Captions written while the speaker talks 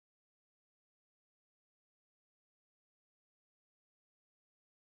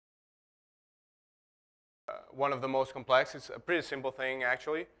one of the most complex. It's a pretty simple thing,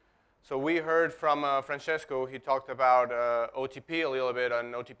 actually. So we heard from Francesco. He talked about OTP a little bit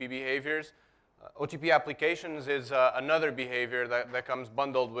on OTP behaviors. OTP applications is another behavior that comes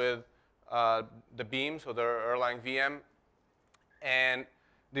bundled with the Beam, so the Erlang VM. And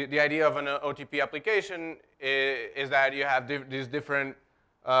the idea of an OTP application is that you have these different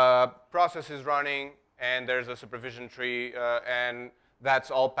processes running, and there's a supervision tree, and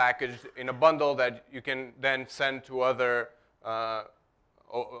that's all packaged in a bundle that you can then send to other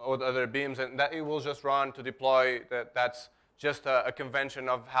beams, and that it will just run to deploy. That's just a convention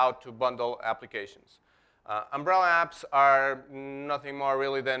of how to bundle applications. Umbrella apps are nothing more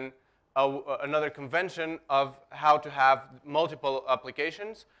really than another convention of how to have multiple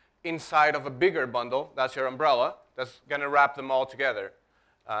applications inside of a bigger bundle. That's your umbrella. That's going to wrap them all together.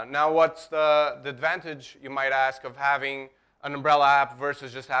 Now, what's the advantage, you might ask, of having an umbrella app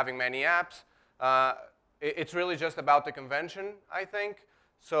versus just having many apps? It's really just about the convention, I think.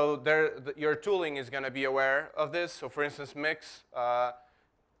 So your tooling is going to be aware of this. So for instance, Mix,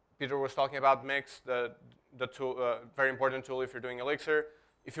 Peter was talking about Mix, the tool, very important tool if you're doing Elixir.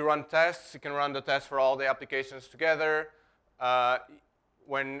 If you run tests, you can run the tests for all the applications together. That's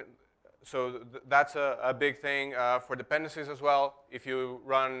a big thing for dependencies as well. If you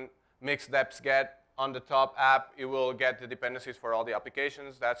run mix deps get on the top app, it will get the dependencies for all the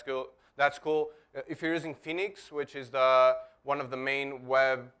applications. That's cool. That's cool. If you're using Phoenix, which is one of the main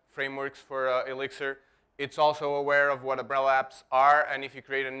web frameworks for Elixir, it's also aware of what umbrella apps are. And if you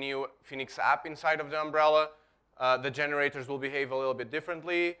create a new Phoenix app inside of the umbrella, the generators will behave a little bit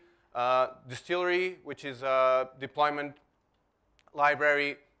differently. Distillery, which is a deployment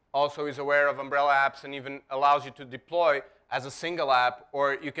library, also is aware of umbrella apps and even allows you to deploy as a single app,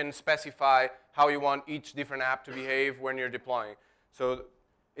 or you can specify how you want each different app to behave when you're deploying. So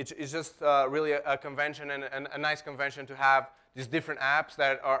it's just really a convention and a nice convention to have these different apps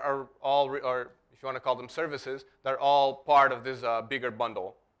that are all, or if you want to call them services, that are all part of this bigger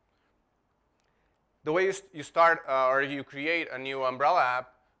bundle. The way you start or you create a new umbrella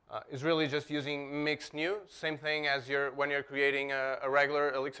app is really just using mix new, same thing as when you're creating a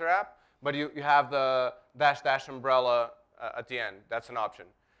regular Elixir app, but you have the -- umbrella at the end. That's an option.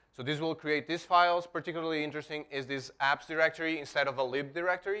 So this will create these files. Particularly interesting is this apps directory instead of a lib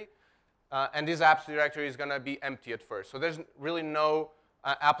directory. And this apps directory is going to be empty at first. So there's really no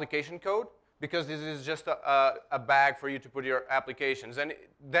application code, because this is just a bag for you to put your applications. And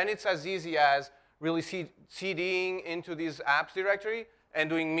then it's as easy as really CDing into this apps directory and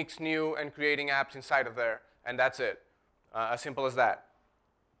doing mix new and creating apps inside of there. And that's it. As simple as that.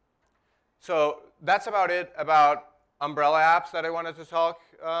 So that's about it about umbrella apps that I wanted to talk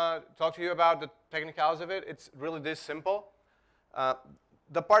to you about, the technicalities of it. It's really this simple.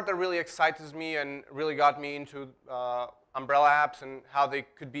 The part that really excites me and really got me into umbrella apps and how they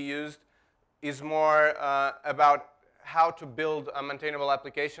could be used is more about how to build a maintainable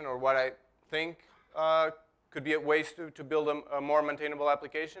application, or what I think could be ways to build a more maintainable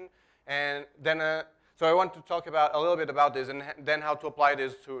application. And then, so I want to talk a little bit about this, and then how to apply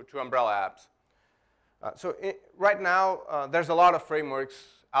this to umbrella apps. Right now, there's a lot of frameworks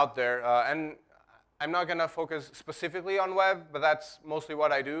out there, and I'm not going to focus specifically on web, but that's mostly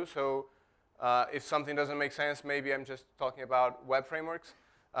what I do. So if something doesn't make sense, maybe I'm just talking about web frameworks.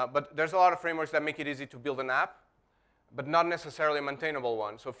 But there's a lot of frameworks that make it easy to build an app, but not necessarily a maintainable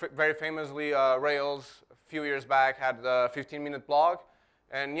one. So very famously, Rails, a few years back, had a 15-minute blog.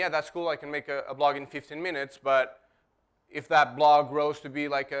 And yeah, that's cool. I can make a blog in 15 minutes. But if that blog grows to be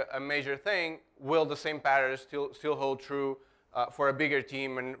like a major thing, will the same patterns still hold true for a bigger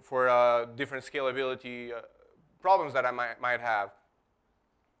team and for different scalability problems that I might have?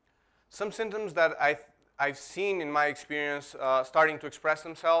 Some symptoms that I've seen in my experience starting to express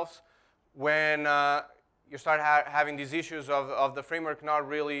themselves when you start having these issues of the framework not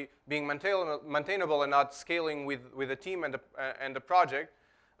really being maintainable and not scaling with the team and the project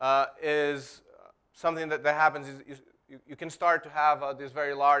is something that happens is you can start to have these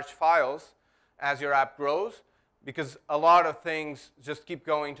very large files as your app grows, because a lot of things just keep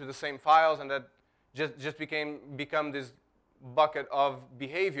going to the same files, and that just become this bucket of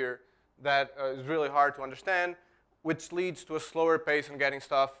behavior that is really hard to understand, which leads to a slower pace in getting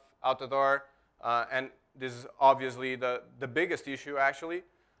stuff out the door. And this is obviously the biggest issue, actually.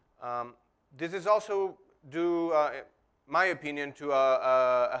 This is also due, in my opinion, to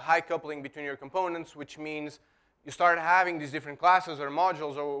a high coupling between your components, which means you start having these different classes or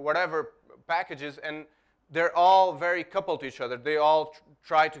modules or whatever packages, and they're all very coupled to each other. They all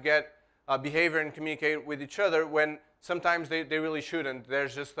try to get behavior and communicate with each other when sometimes they really shouldn't.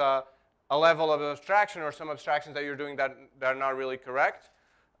 There's just a level of abstraction or some abstractions that you're doing that are not really correct.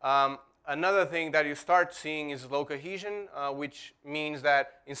 Another thing that you start seeing is low cohesion, which means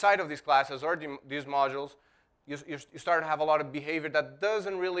that inside of these classes or these modules, you start to have a lot of behavior that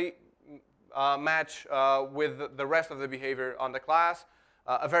doesn't really match with the rest of the behavior on the class.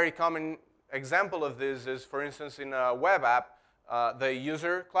 A very common example of this is, for instance, in a web app, the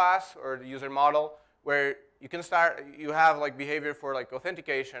user class or the user model, where you have like behavior for like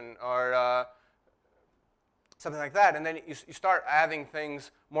authentication or something like that, and then you start adding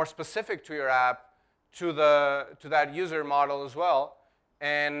things more specific to your app to that user model as well,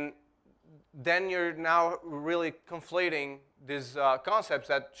 and then you're now really conflating these concepts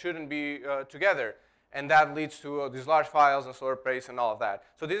that shouldn't be together, and that leads to these large files and slower pace and all of that.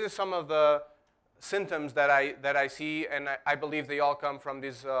 So these are some of the symptoms that I see, and I believe they all come from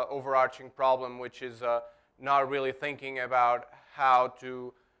this overarching problem, which is not really thinking about how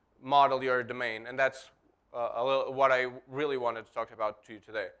to model your domain, and that's what I really wanted to talk about to you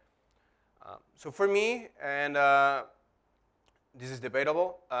today. So for me, and this is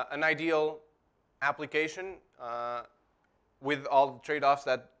debatable, an ideal application with all the trade-offs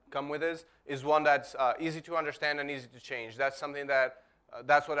that come with this is one that's easy to understand and easy to change. That's something that,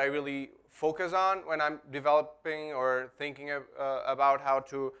 that's what I really focus on when I'm developing or thinking about how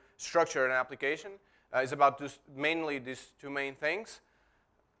to structure an application. It's about mainly these two main things.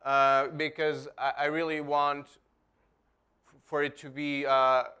 Because I really want for it to be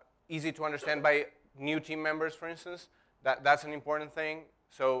easy to understand by new team members, for instance. That's an important thing.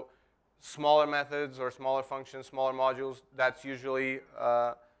 So smaller methods or smaller functions, smaller modules, that's usually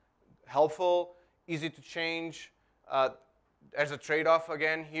helpful, easy to change. There's a trade-off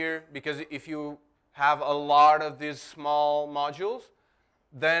again here, because if you have a lot of these small modules,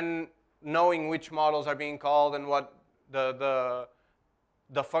 then knowing which models are being called and what the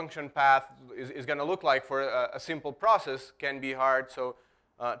function path is going to look like for a simple process can be hard, so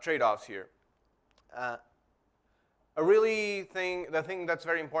trade-offs here. The thing that's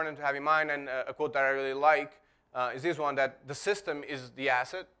very important to have in mind, and a quote that I really like, is this one, that the system is the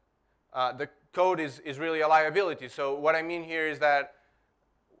asset. The code is really a liability. So what I mean here is that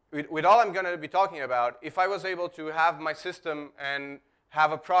with all I'm going to be talking about, if I was able to have my system and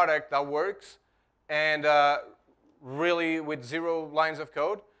have a product that works and really with 0 lines of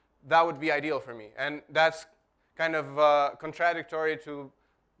code, that would be ideal for me. And that's kind of contradictory to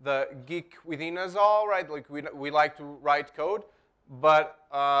the geek within us all, right? Like we like to write code, but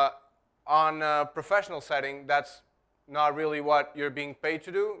on a professional setting, that's not really what you're being paid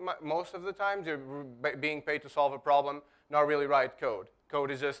to do. Most of the times, you're being paid to solve a problem, not really write code.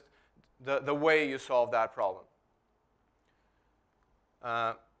 Code is just the way you solve that problem.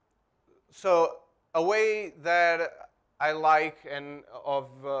 So a way that I like and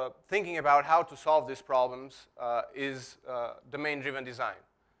of thinking about how to solve these problems is domain-driven design.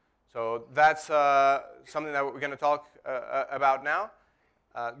 So that's something that we're going to talk about now.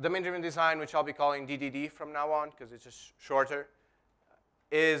 Domain-driven design, which I'll be calling DDD from now on because it's just shorter,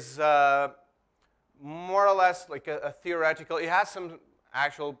 is more or less like a theoretical. It has some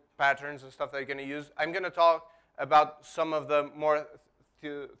actual patterns and stuff that you're going to use. I'm going to talk about some of the more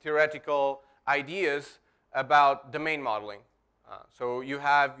theoretical ideas about domain modeling. So you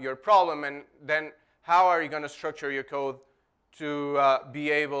have your problem, and then how are you going to structure your code to be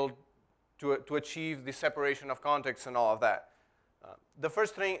able to achieve the separation of context and all of that. The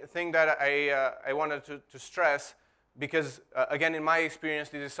first thing that I wanted to stress, because again, in my experience,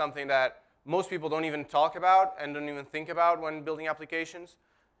 this is something that most people don't even talk about and don't even think about when building applications,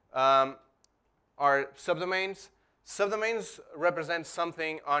 are subdomains. Subdomains represent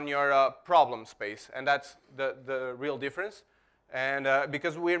something on your problem space, and that's the real difference. And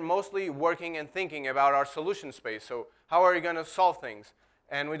because we're mostly working and thinking about our solution space, so how are you going to solve things?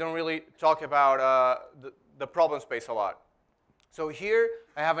 And we don't really talk about the problem space a lot. So here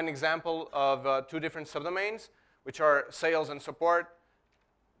I have an example of 2 different subdomains, which are sales and support.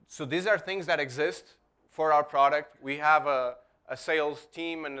 So these are things that exist for our product. We have a sales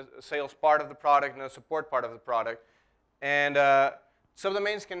team and a sales part of the product and a support part of the product. And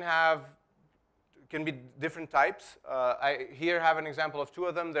subdomains can be different types. I here have an example of 2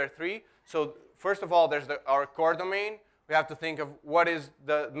 of them. There are 3. So first of all, there's our core domain. We have to think of what is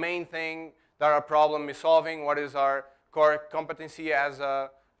the main thing that our problem is solving, what is our core competency as a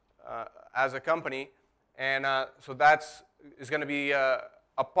company. And so that's is going to be a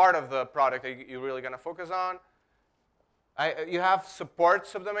part of the product that you're really going to focus on. You have support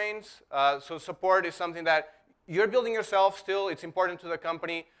subdomains. So support is something that you're building yourself still. It's important to the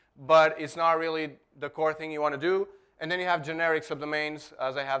company, but it's not really the core thing you want to do. And then you have generic subdomains,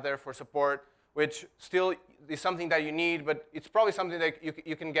 as I have there for support, which still is something that you need, but it's probably something that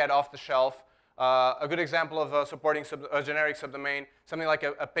you can get off the shelf. A good example of supporting a generic subdomain, something like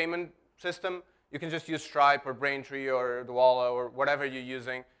a payment system, you can just use Stripe or Braintree or Dwalla or whatever you're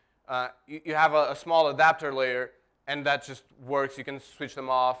using. You have a small adapter layer, and that just works. You can switch them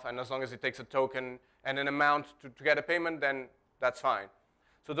off, and as long as it takes a token and an amount to get a payment, then that's fine.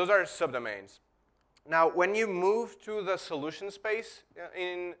 So those are subdomains. Now, when you move to the solution space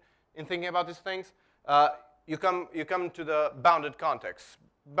in thinking about these things, you come to the bounded context.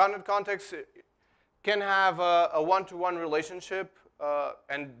 Bounded context can have a one-to-one relationship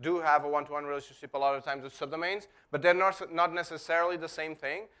and do have a one-to-one relationship a lot of times with subdomains, but they're not necessarily the same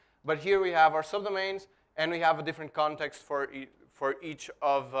thing. But here we have our subdomains, and we have a different context for each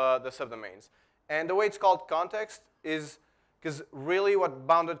of the subdomains. And the way it's called context is because really what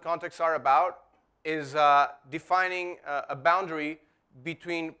bounded contexts are about is defining a boundary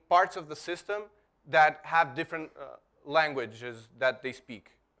between parts of the system that have different languages that they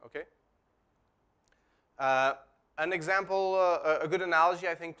speak, okay? An example, a good analogy,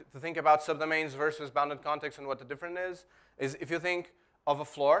 I think, to think about subdomains versus bounded context and what the difference is if you think of a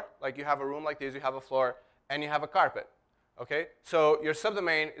floor, like you have a room like this, you have a floor, and you have a carpet, okay? So your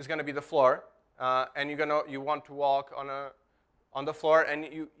subdomain is going to be the floor, and you want to walk on the floor, and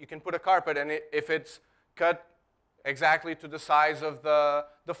you can put a carpet, and if it's cut exactly to the size of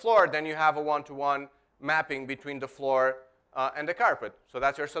the floor, then you have a one-to-one mapping between the floor and the carpet. So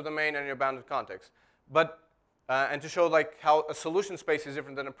that's your subdomain and your bounded context. But and to show like how a solution space is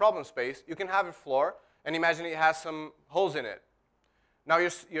different than a problem space, you can have a floor, and imagine it has some holes in it. Now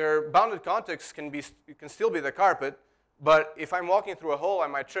your bounded context can still be the carpet, but if I'm walking through a hole, I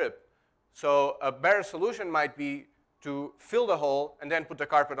might trip. So a better solution might be to fill the hole and then put the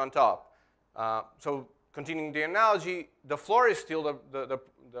carpet on top. So continuing the analogy, the floor is still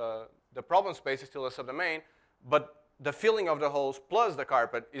the problem space is still a subdomain, but the filling of the holes plus the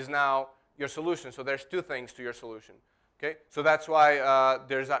carpet is now your solution. So there's two things to your solution. Okay? So that's why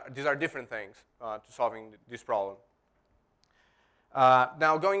these are different things to solving this problem.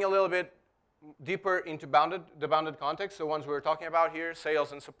 Now going a little bit deeper into the bounded context, the ones we were talking about here,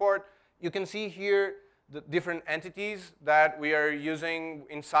 sales and support, you can see here the different entities that we are using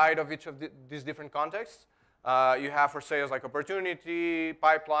inside of each of these different contexts. You have for sales like opportunity,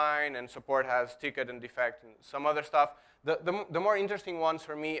 pipeline, and support has ticket and defect and some other stuff. The more interesting ones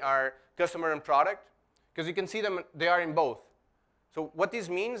for me are customer and product, because you can see them, they are in both. So what this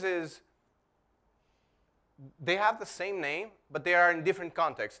means is they have the same name, but they are in different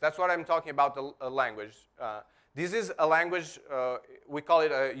contexts. That's what I'm talking about, the language. This is a language, we call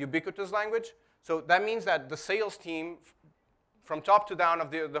it a ubiquitous language. So that means that the sales team, from top to down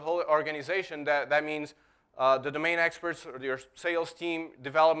of the whole organization, that means the domain experts or your sales team,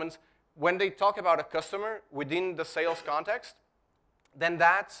 developments, when they talk about a customer within the sales context, then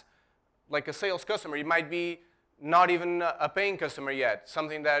that's like a sales customer. It might be not even a paying customer yet,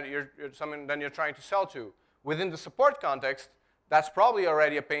 something that you're trying to sell to. Within the support context, that's probably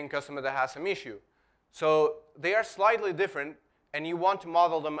already a paying customer that has some issue. So they are slightly different, and you want to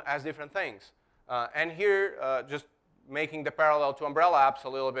model them as different things. And here, just making the parallel to umbrella apps a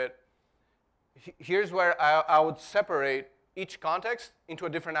little bit, here's where I would separate each context into a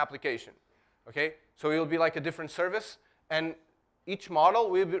different application. Okay? So it will be like a different service, and each model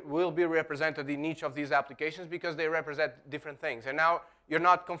will be represented in each of these applications because they represent different things. And now you're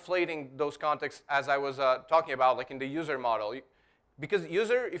not conflating those contexts as I was talking about, like in the user model. Because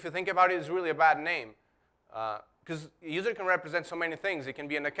user, if you think about it, is really a bad name. Because user can represent so many things. It can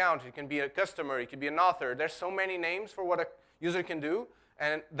be an account, it can be a customer, it can be an author. There's so many names for what a user can do,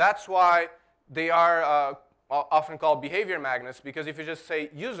 and that's why they are often called behavior magnets, because if you just say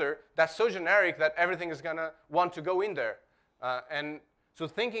user, that's so generic that everything is going to want to go in there. And so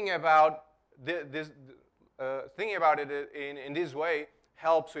thinking about it in this way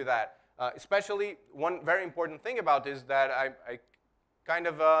helps with that. Especially one very important thing about this that I kind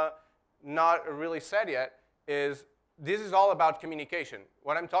of not really said yet is this is all about communication.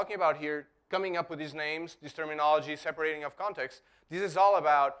 What I'm talking about here, coming up with these names, this terminology, separating of context, this is all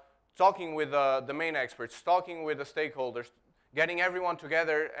about talking with the domain experts, talking with the stakeholders, getting everyone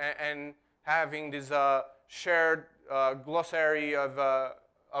together and having this shared glossary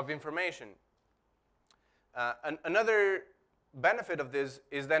of information. Another benefit of this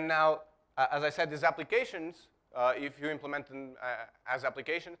is then now, as I said, these applications, if you implement them as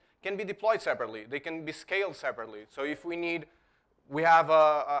applications, can be deployed separately. They can be scaled separately. So if we have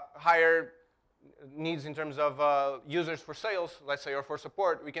a higher needs in terms of users for sales, let's say, or for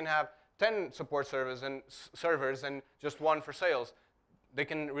support, we can have 10 support servers and just one for sales. They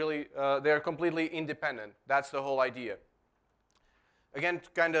can really, they're completely independent. That's the whole idea. Again, to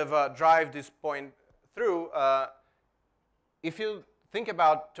kind of drive this point through, if you think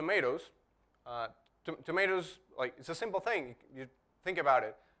about tomatoes, tomatoes, like, it's a simple thing. You think about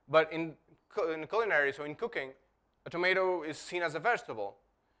it. But in culinary, so in cooking, a tomato is seen as a vegetable.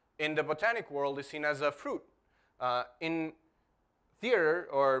 In the botanic world, it's seen as a fruit. In theater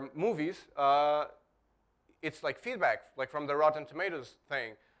or movies, it's like feedback, like from the Rotten Tomatoes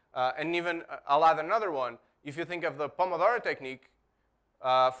thing. And even, I'll add another one. If you think of the Pomodoro technique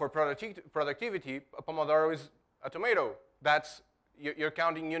for productivity, a Pomodoro is a tomato. That's, you're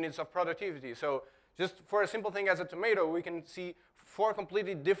counting units of productivity. So just for a simple thing as a tomato, we can see 4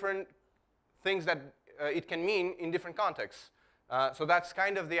 completely different things that it can mean in different contexts. So that's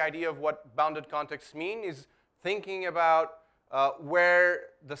kind of the idea of what bounded contexts mean, is thinking about where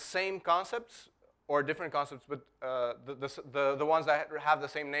the same concepts, or different concepts, but the ones that have the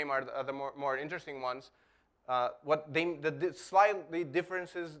same name are the more interesting ones, the slightly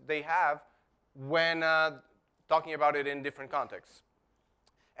differences they have when talking about it in different contexts.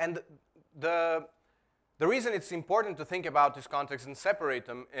 And the reason it's important to think about this context and separate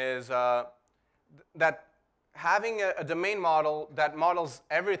them is that having a domain model that models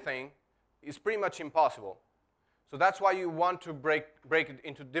everything is pretty much impossible. So that's why you want to break it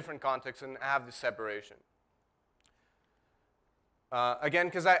into different contexts and have this separation. Again,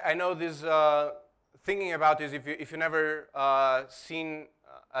 because I know this, thinking about this, if you never seen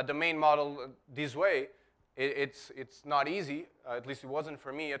a domain model this way, it's not easy. At least it wasn't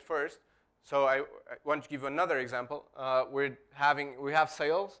for me at first. So I want to give you another example. We have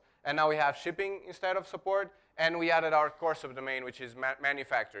sales, and now we have shipping instead of support, and we added our core subdomain, which is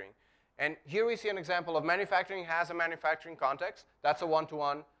manufacturing. And here we see an example of manufacturing has a manufacturing context. That's a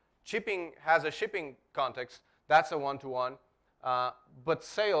one-to-one. Shipping has a shipping context. That's a one-to-one. But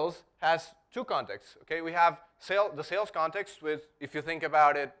sales has 2 contexts. Okay, we have the sales context with, if you think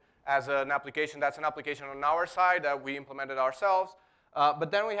about it as an application, that's an application on our side that we implemented ourselves.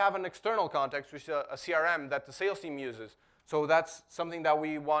 But then we have an external context, which is a CRM that the sales team uses. So that's something that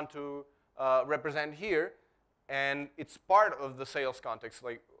we want to represent here. And it's part of the sales context.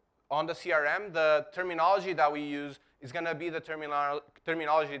 Like, on the CRM, the terminology that we use is going to be the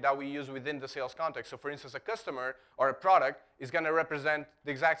terminology that we use within the sales context. So for instance, a customer or a product is going to represent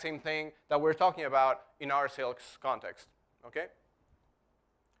the exact same thing that we're talking about in our sales context. Okay?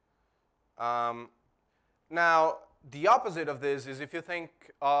 Now, the opposite of this is if you think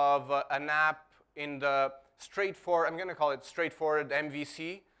of an app in the straightforward, I'm going to call it straightforward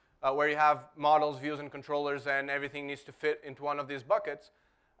MVC, where you have models, views, and controllers, and everything needs to fit into one of these buckets.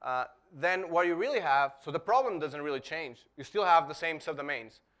 Then what you really have, so the problem doesn't really change. You still have the same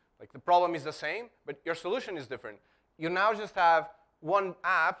subdomains. Like, the problem is the same, but your solution is different. You now just have one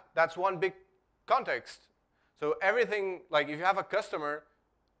app that's one big context. So everything, like if you have a customer,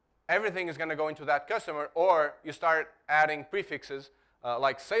 everything is going to go into that customer, or you start adding prefixes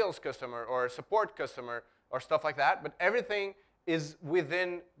like sales customer or support customer or stuff like that, but everything is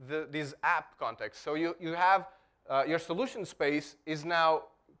within this app context. So you have your solution space is now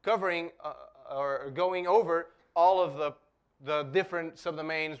covering or going over all of the different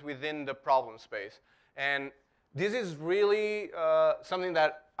subdomains within the problem space. And this is really something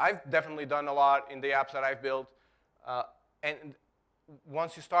that I've definitely done a lot in the apps that I've built. And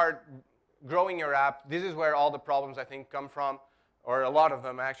once you start growing your app, this is where all the problems, I think, come from, or a lot of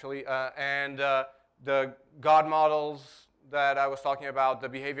them, actually. And the God models that I was talking about, the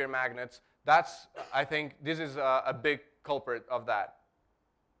behavior magnets, that's, I think, this is a big culprit of that.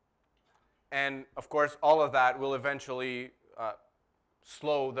 And of course, all of that will eventually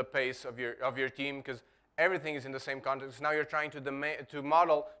slow the pace of your team, because everything is in the same context. Now you're trying to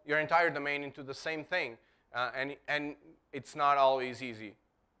model your entire domain into the same thing, and it's not always easy.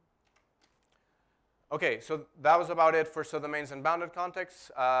 Okay, so that was about it for subdomains and bounded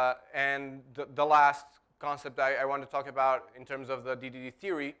contexts. And the last concept I want to talk about in terms of the DDD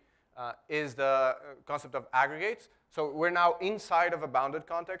theory is the concept of aggregates. So we're now inside of a bounded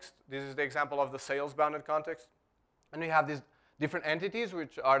context. This is the example of the sales bounded context. And we have these different entities,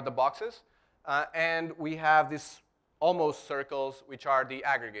 which are the boxes. And we have these almost circles, which are the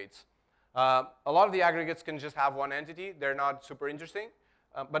aggregates. A lot of the aggregates can just have one entity. They're not super interesting.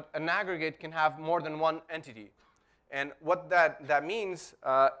 But an aggregate can have more than one entity. And what that means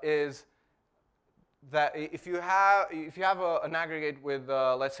is that if you have an aggregate with,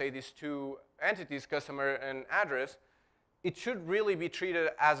 let's say, these 2 entities, customer and address, it should really be treated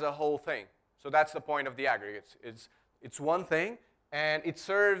as a whole thing. So that's the point of the aggregates. It's one thing, and it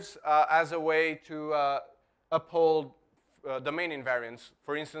serves as a way to uphold domain invariance.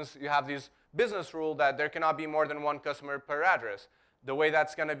 For instance, you have this business rule that there cannot be more than one customer per address. The way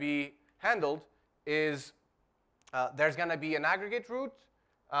that's going to be handled is there's going to be an aggregate root.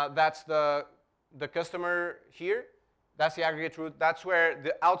 That's the customer here. That's the aggregate root. That's where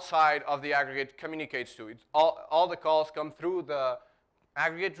the outside of the aggregate communicates to. It's all the calls come through the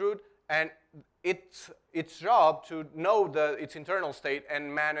aggregate root, and it's its job to know its internal state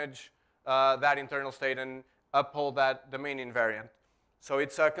and manage that internal state and uphold that domain invariant. So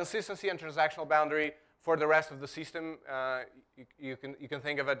it's a consistency and transactional boundary for the rest of the system. You can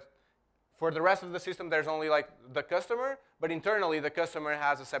think of it, for the rest of the system, there's only like the customer, but internally the customer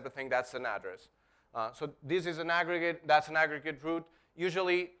has a separate thing that's an address. So this is an aggregate, that's an aggregate root.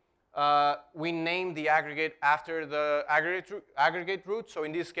 Usually we name the aggregate after the aggregate root. So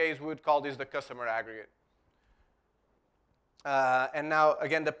in this case, we would call this the customer aggregate. And now,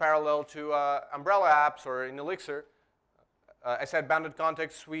 again, the parallel to umbrella apps or in Elixir. I said bounded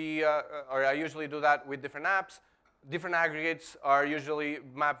contexts, or I usually do that with different apps. Different aggregates are usually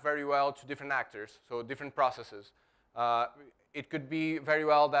mapped very well to different actors, so different processes. It could be very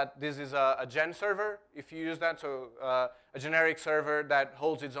well that this is a gen server, if you use that, so a generic server that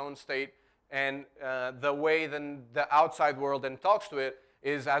holds its own state, and the way then the outside world then talks to it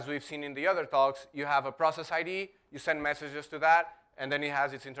is, as we've seen in the other talks, you have a process ID, you send messages to that, and then it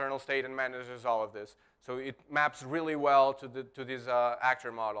has its internal state and manages all of this. So it maps really well to this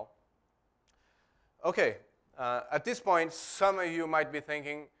actor model. Okay, at this point, some of you might be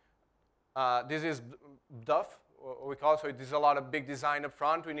thinking, this is duff, what we call it. So it is a lot of big design up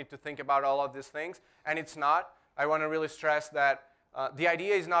front. We need to think about all of these things, and it's not. I want to really stress that the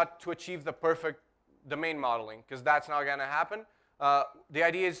idea is not to achieve the perfect domain modeling, because that's not going to happen. The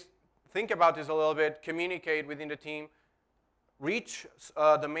idea is think about this a little bit, communicate within the team, reach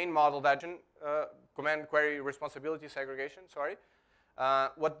the main model that command query responsibility segregation, sorry.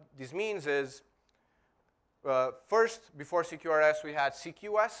 What this means is, first, before CQRS, we had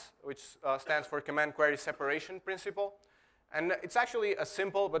CQS, which stands for Command Query Separation Principle. And it's actually a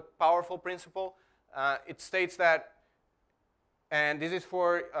simple but powerful principle. It states that, and this is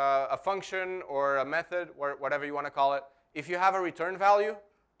for a function or a method, or whatever you want to call it, if you have a return value,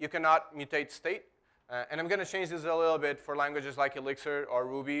 you cannot mutate state. And I'm going to change this a little bit for languages like Elixir or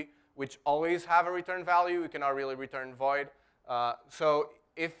Ruby, which always have a return value. You cannot really return void. So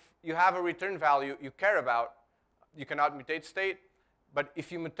if you have a return value you care about, you cannot mutate state. But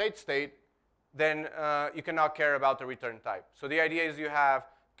if you mutate state, then you cannot care about the return type. So the idea is you have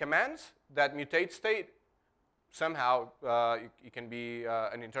commands that mutate state. Somehow, it can be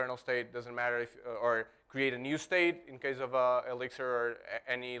an internal state, doesn't matter if, or create a new state in case of Elixir or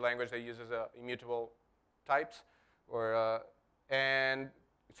any language that uses immutable types. And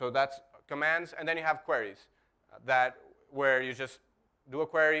so that's commands, and then you have queries where you just do a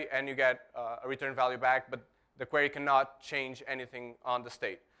query and you get a return value back, but the query cannot change anything on the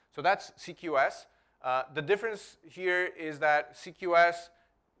state. So that's CQS. The difference here is that CQS,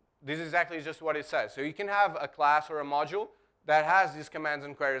 this is exactly just what it says. So you can have a class or a module that has these commands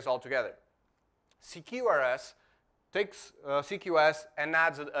and queries all together. CQRS takes CQS and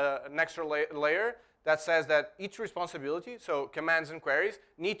adds an extra layer that says that each responsibility, so commands and queries,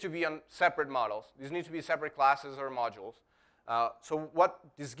 need to be on separate models. These need to be separate classes or modules. So what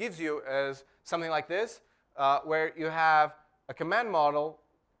this gives you is something like this, where you have a command model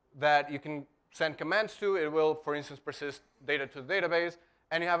that you can send commands to. It will, for instance, persist data to the database.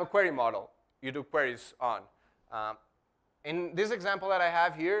 And you have a query model you do queries on. In this example that I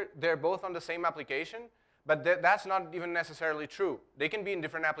have here, they're both on the same application, but that's not even necessarily true. They can be in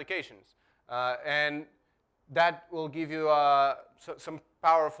different applications. And that will give you some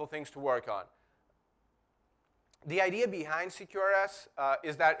powerful things to work on. The idea behind CQRS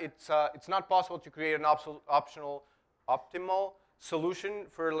is that it's not possible to create an optimal solution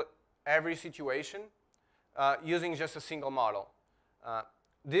for every situation using just a single model.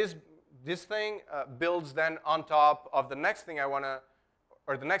 This thing builds then on top of the next thing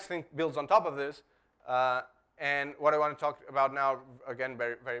or the next thing builds on top of this. And what I want to talk about now, again,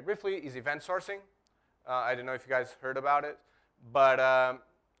 very, very briefly, is event sourcing. I don't know if you guys heard about it, but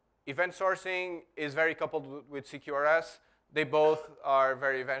event sourcing is very coupled with CQRS. They both are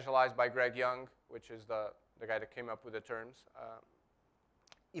very evangelized by Greg Young, which is the guy that came up with the terms.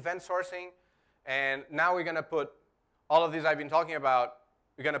 Event sourcing, and now we're going to put all of these I've been talking about,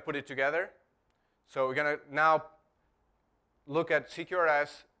 we're going to put it together. So we're going to now look at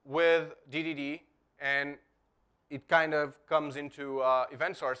CQRS with DDD, and it kind of comes into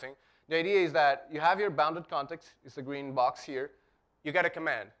event sourcing. The idea is that you have your bounded context, it's the green box here, you get a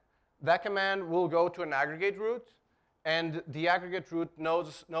command. That command will go to an aggregate root, and the aggregate root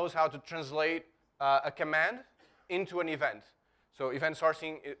knows how to translate a command into an event. So event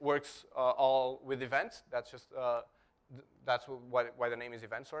sourcing, it works all with events. That's just that's why the name is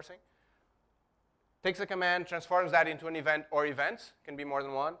event sourcing. Takes a command, transforms that into an event or events, can be more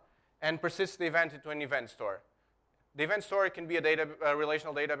than one, and persists the event into an event store. The event store can be a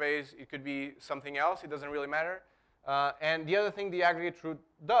relational database. It could be something else. It doesn't really matter. And the other thing the aggregate root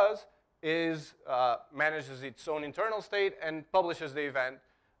does is manages its own internal state and publishes the event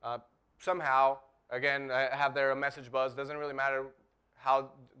somehow. Again, I have there a message bus. Doesn't really matter how.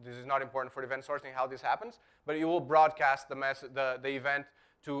 This is not important for event sourcing how this happens, but you will broadcast the event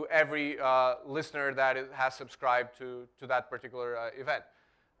to every listener that has subscribed to that particular event.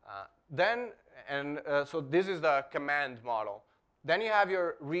 So this is the command model. Then you have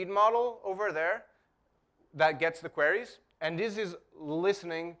your read model over there that gets the queries, and this is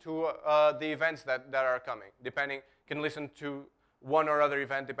listening to the events that are coming. Can listen to one or other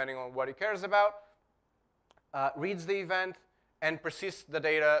event depending on what it cares about, reads the event, and persists the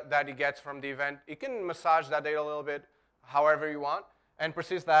data that it gets from the event. You can massage that data a little bit however you want, and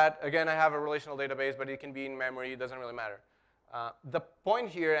persist that. Again, I have a relational database, but it can be in memory. It doesn't really matter. The point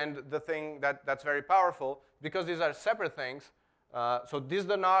here, and the thing that's very powerful, because these are separate things, so these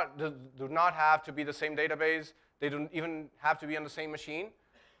do not have to be the same database. They don't even have to be on the same machine.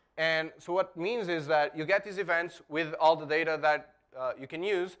 And so what it means is that you get these events with all the data that you can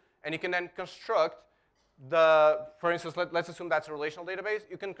use, and you can then construct for instance, let's assume that's a relational database.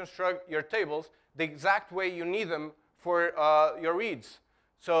 You can construct your tables the exact way you need them for your reads.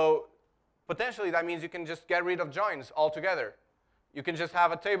 So potentially, that means you can just get rid of joins altogether. You can just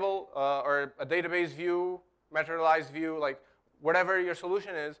have a table or a database view, materialized view, like whatever your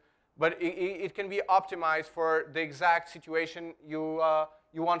solution is, but it can be optimized for the exact situation you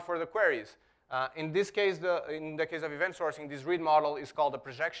want for the queries. In this case, in the case of event sourcing, this read model is called a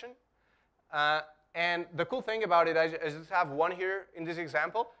projection. And the cool thing about it, I just have one here in this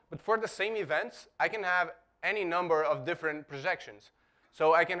example, but for the same events, I can have any number of different projections.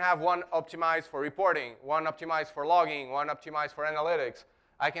 So I can have one optimized for reporting, one optimized for logging, one optimized for analytics.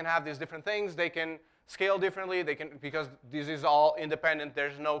 I can have these different things. They can scale differently. Because this is all independent.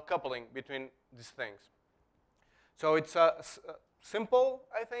 There's no coupling between these things. So it's a simple,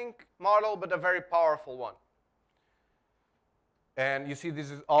 I think, model, but a very powerful one. And you see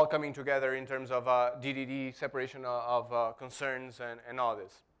this is all coming together in terms of DDD, separation of concerns, and all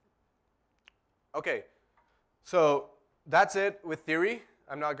this. OK, so that's it with theory.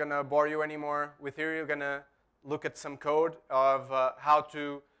 I'm not going to bore you anymore with theory. We're going to look at some code of how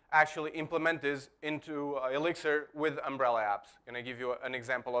to actually implement this into Elixir with Umbrella apps. I'm going to give you an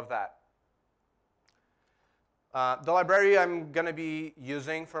example of that. The library I'm going to be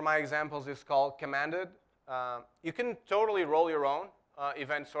using for my examples is called Commanded. You can totally roll your own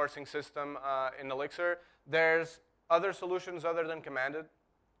event sourcing system in Elixir. There's other solutions other than Commanded.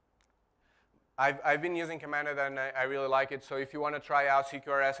 I've been using Commanded, and I really like it. So if you want to try out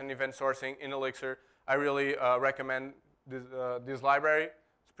CQRS and event sourcing in Elixir, I really recommend this library.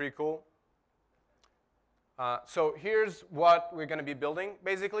 It's pretty cool. So here's what we're going to be building,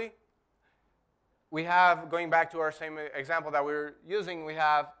 basically. We have, going back to our same example that we're using, we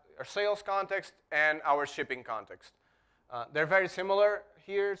have our sales context and our shipping context. They're very similar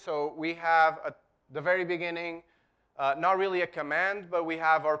here. So we have, at the very beginning, not really a command, but we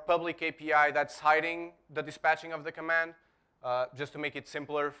have our public API that's hiding the dispatching of the command, just to make it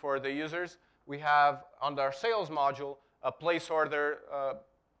simpler for the users. We have, on our sales module, a place order.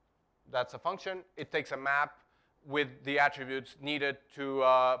 That's a function. It takes a map with the attributes needed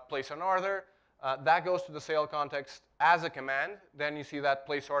to place an order. That goes to the sale context as a command. Then you see that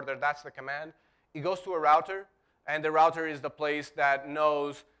place order, that's the command. It goes to a router, and the router is the place that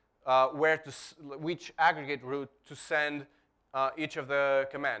knows which aggregate route to send each of the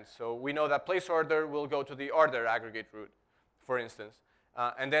commands. So we know that place order will go to the order aggregate route, for instance.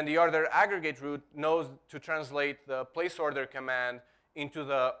 And then the order aggregate route knows to translate the place order command into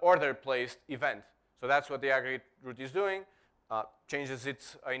the order placed event. So that's what the aggregate route is doing, changes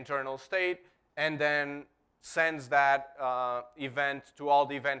its internal state, and then sends that event to all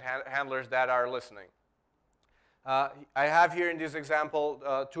the event handlers that are listening. I have here in this example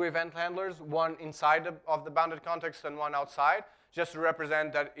 2 event handlers, one inside of the bounded context and one outside, just to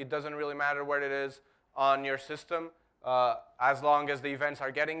represent that it doesn't really matter where it is on your system. As long as the events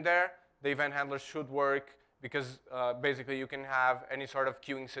are getting there, the event handlers should work, because basically you can have any sort of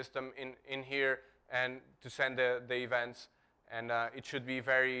queuing system in here and to send the events. And it should be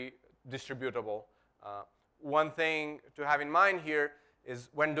very distributable. One thing to have in mind here is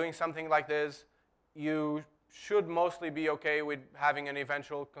when doing something like this, you should mostly be okay with having an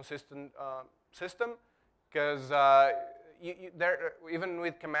eventual consistent system, because even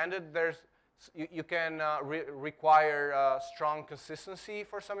with commanded, you can require strong consistency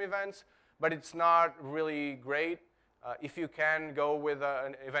for some events, but it's not really great. If you can go with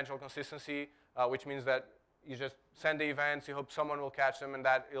an eventual consistency, which means that you just send the events, you hope someone will catch them, and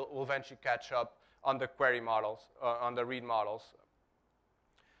that it will eventually catch up on the query models, on the read models.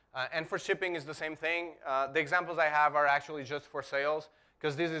 And for shipping is the same thing. The examples I have are actually just for sales,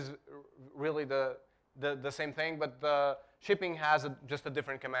 because this is really the same thing, but the shipping has just a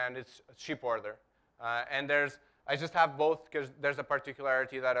different command. It's ship order. And I just have both because there's a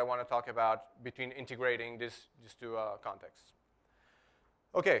particularity that I want to talk about between integrating these two contexts.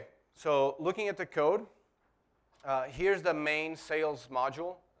 OK, so looking at the code, here's the main sales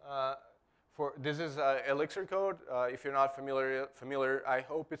module. This is Elixir code. If you're not familiar, I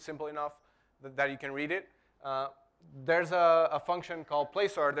hope it's simple enough that you can read it. There's a function called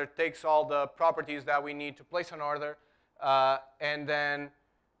place order that takes all the properties that we need to place an order, and then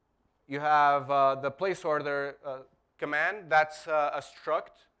you have the place order command. That's a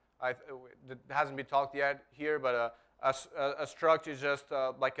struct. That hasn't been talked yet here, but a struct is just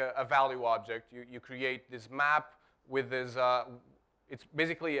like a value object. You create this map with this. It's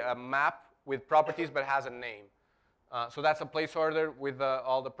basically a map with properties, but has a name. So that's a place order with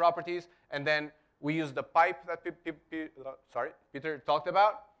all the properties, and then we use the pipe that Peter talked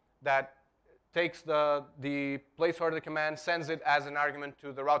about that takes the place order command, sends it as an argument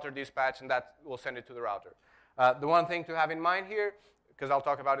to the router dispatch, and that will send it to the router. The one thing to have in mind here, because I'll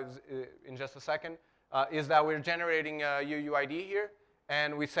talk about it in just a second, is that we're generating a UUID here,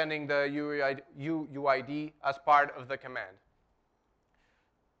 and we're sending the UUID as part of the command.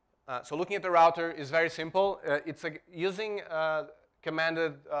 So looking at the router is very simple. It's using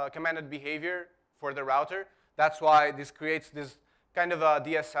commanded behavior for the router. That's why this creates this kind of a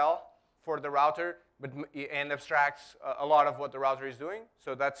DSL for the router, and abstracts a lot of what the router is doing.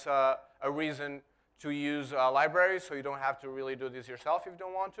 So that's a reason to use libraries, so you don't have to really do this yourself if you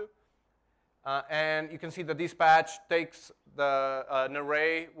don't want to. And you can see the dispatch takes an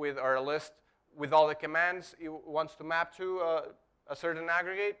array or a list with all the commands it wants to map to a certain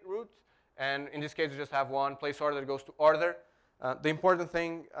aggregate route. And in this case, we just have one place order that goes to order. The important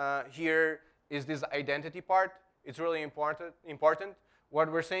thing here is this identity part. It's really important. What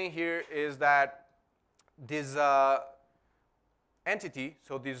we're saying here is that this entity,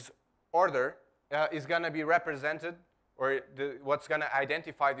 so this order, is going to be represented, or what's going to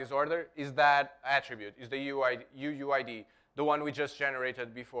identify this order is that attribute, is the UUID, the one we just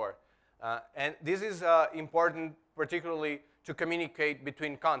generated before. And this is important, particularly to communicate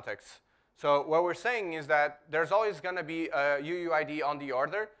between contexts. So what we're saying is that there's always going to be a UUID on the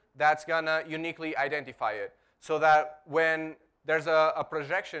order that's going to uniquely identify it, so that when there's a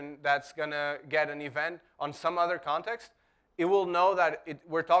projection that's going to get an event on some other context, it will know that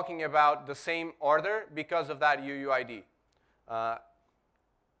we're talking about the same order because of that UUID.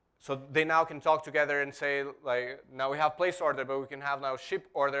 So they now can talk together and say, like, now we have place order, but we can have now ship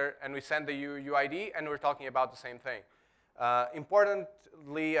order, and we send the UUID, and we're talking about the same thing.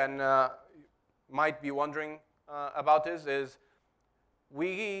 Importantly, and might be wondering about this, is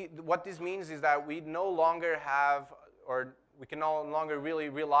what this means is that we no longer have, or we can no longer really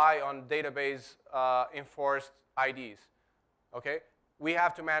rely on database enforced IDs. Okay? We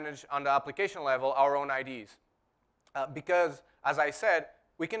have to manage on the application level our own IDs. Because, as I said,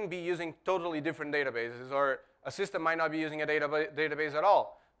 we can be using totally different databases, or a system might not be using a database at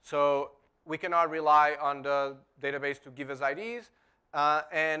all. So we cannot rely on the database to give us IDs.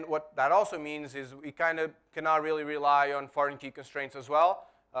 And what that also means is we kind of cannot really rely on foreign key constraints as well.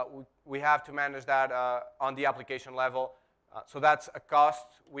 We have to manage that on the application level. So that's a cost.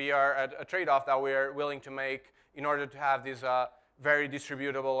 We are at a trade-off that we are willing to make in order to have this very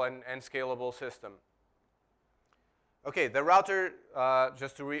distributable and scalable system. OK, the router,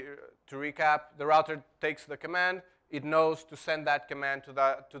 just to recap, the router takes the command. It knows to send that command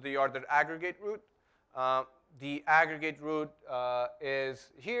to the ordered aggregate route. The aggregate route is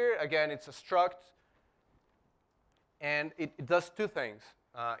here. Again, it's a struct. And it does two things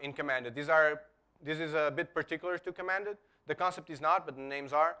in commanded. This is a bit particular to commanded. The concept is not, but the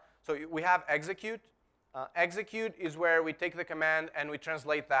names are. So we have execute. Execute is where we take the command and we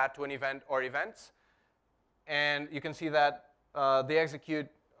translate that to an event or events. And you can see that the execute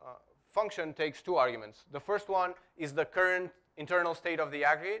function takes two arguments. The first one is the current internal state of the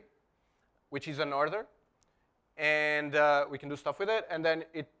aggregate, which is an order. and we can do stuff with it, and then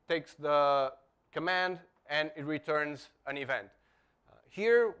it takes the command and it returns an event.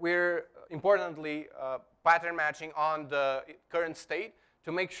 Here we're importantly pattern matching on the current state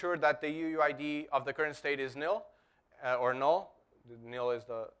to make sure that the UUID of the current state is nil or null. Nil is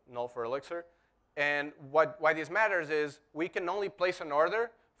the null for Elixir. And why this matters is we can only place an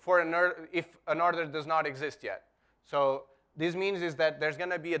order for if an order does not exist yet. So this means is that there's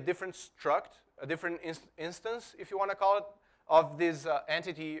going to be a different struct, a different instance, if you want to call it, of this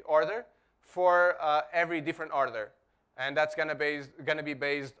entity order for every different order. And that's going to be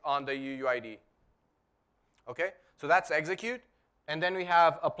based on the UUID. Okay? So that's execute. And then we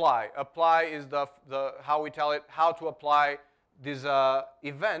have apply. Apply is how we tell it how to apply this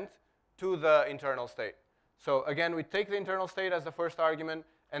event to the internal state. So again, we take the internal state as the first argument,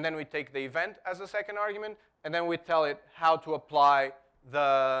 and then we take the event as the second argument, and then we tell it how to apply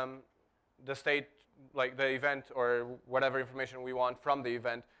the state, like the event or whatever information we want from the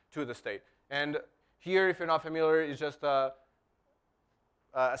event to the state. And here, if you're not familiar, it's just a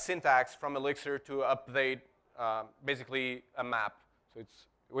syntax from Elixir to update basically a map. So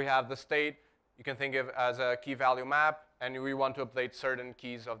we have the state. You can think of it as a key value map, and we want to update certain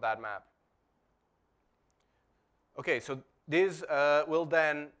keys of that map. Okay, so this will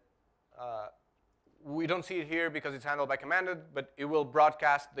then, we don't see it here because it's handled by commanded, but it will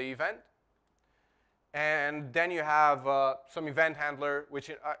broadcast the event. And then you have some event handler,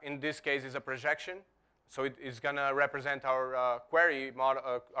 which in this case is a projection. So it is going to represent our query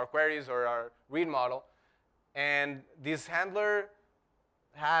model, our queries or our read model. And this handler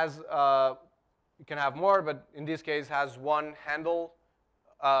has, you can have more, but in this case has one handle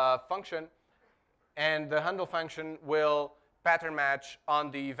function. And the handle function will pattern match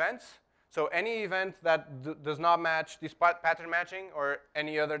on the events. So any event that does not match this pattern matching or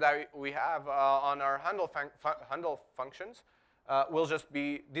any other that we have on our handle functions will just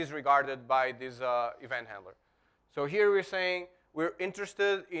be disregarded by this event handler. So here we're saying we're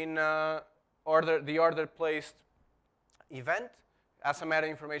interested in the order placed event as some meta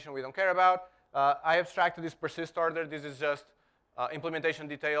information we don't care about. I abstracted this persist order. This is just implementation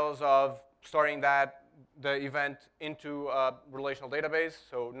details of storing the event into a relational database,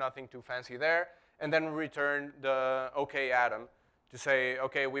 so nothing too fancy there. And then we return the OK atom to say,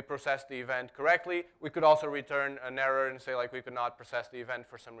 OK, we processed the event correctly. We could also return an error and say, like, we could not process the event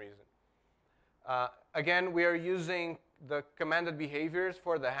for some reason. Again, we are using the commanded behaviors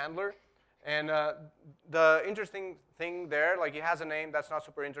for the handler. And the interesting thing there, like it has a name, that's not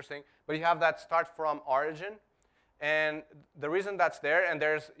super interesting, but you have that start from origin. And the reason that's there, and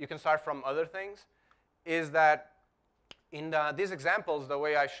you can start from other things, is that in these examples, the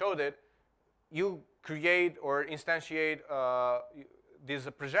way I showed it, you create or instantiate this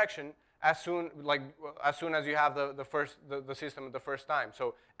projection as soon as you have the system the first time.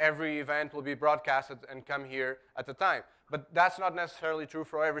 So every event will be broadcasted and come here at a time. But that's not necessarily true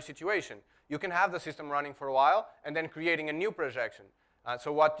for every situation. You can have the system running for a while and then creating a new projection.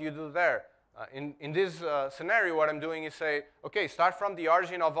 So what do you do there? In this scenario, what I'm doing is say, OK, start from the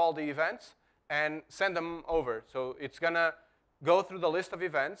origin of all the events and send them over. So it's going to go through the list of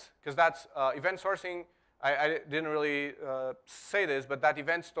events, because that's event sourcing. I didn't really say this, but that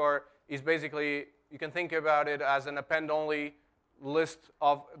event store is basically, you can think about it as an append-only list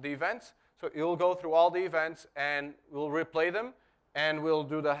of the events. So it will go through all the events, and we'll replay them, and we'll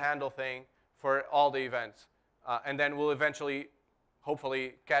do the handle thing for all the events. And then we'll eventually,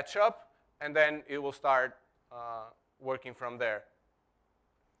 hopefully, catch up, and then it will start working from there.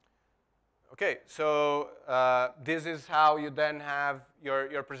 OK, so this is how you then have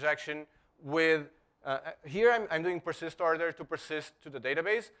your projection with, here I'm doing persist order to persist to the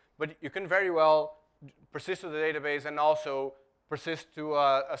database, but you can very well persist to the database and also persist to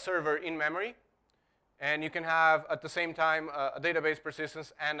a server in memory. And you can have, at the same time, a database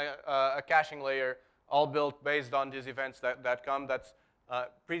persistence and a caching layer all built based on these events that come. That's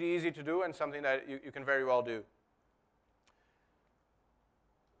pretty easy to do and something that you can very well do.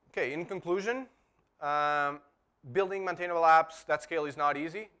 OK, in conclusion, building maintainable apps that scale is not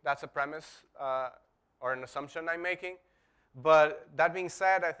easy. That's a premise or an assumption I'm making. But that being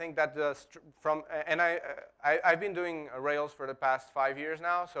said, I think that I've been doing Rails for the past 5 years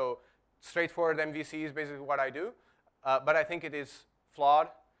now, so straightforward MVC is basically what I do. But I think it is flawed,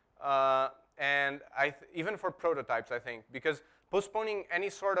 and even for prototypes, I think, because postponing any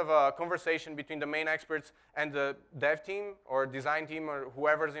sort of a conversation between the main experts and the dev team or design team or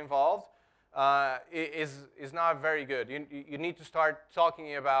whoever's involved is not very good. You need to start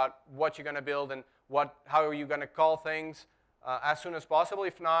talking about what you're going to build and how are you going to call things as soon as possible.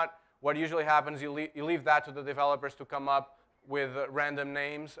 If not, what usually happens, you leave that to the developers to come up with random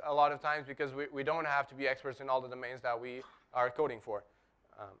names a lot of times, because we don't have to be experts in all the domains that we are coding for.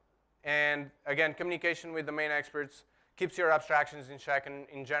 And again, communication with domain experts keeps your abstractions in check, and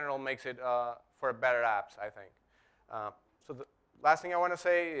in general makes it for better apps, I think. So the last thing I want to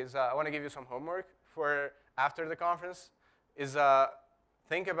say is I want to give you some homework for after the conference, is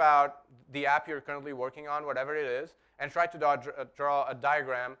think about the app you're currently working on, whatever it is, and try to draw a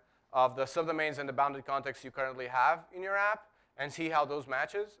diagram of the subdomains and the bounded contexts you currently have in your app, and see how those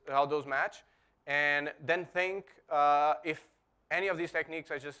match. And then think if any of these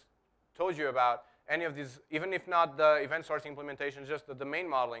techniques I just told you about, any of these, even if not the event source implementation, just the domain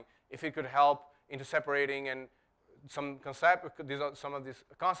modeling, if it could help into separating and some of these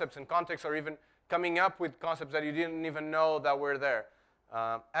concepts and contexts, or even coming up with concepts that you didn't even know that were there.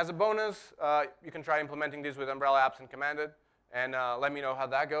 As a bonus, you can try implementing this with Umbrella Apps and Commanded, and let me know how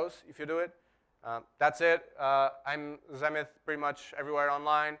that goes if you do it. That's it. I'm Zemeth pretty much everywhere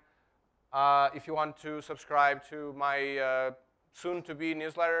online. If you want to subscribe to my soon-to-be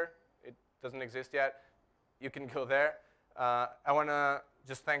newsletter, it doesn't exist yet, you can go there. I want to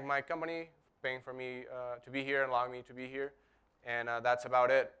just thank my company for paying for me to be here and allowing me to be here. And that's about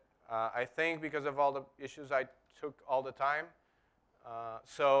it. I think because of all the issues, I took all the time.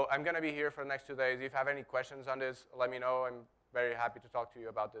 So I'm going to be here for the next 2 days. If you have any questions on this, let me know. I'm very happy to talk to you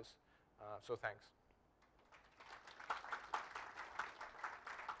about this. So thanks.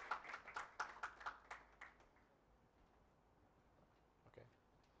 Okay.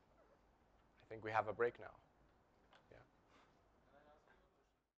 I think we have a break now.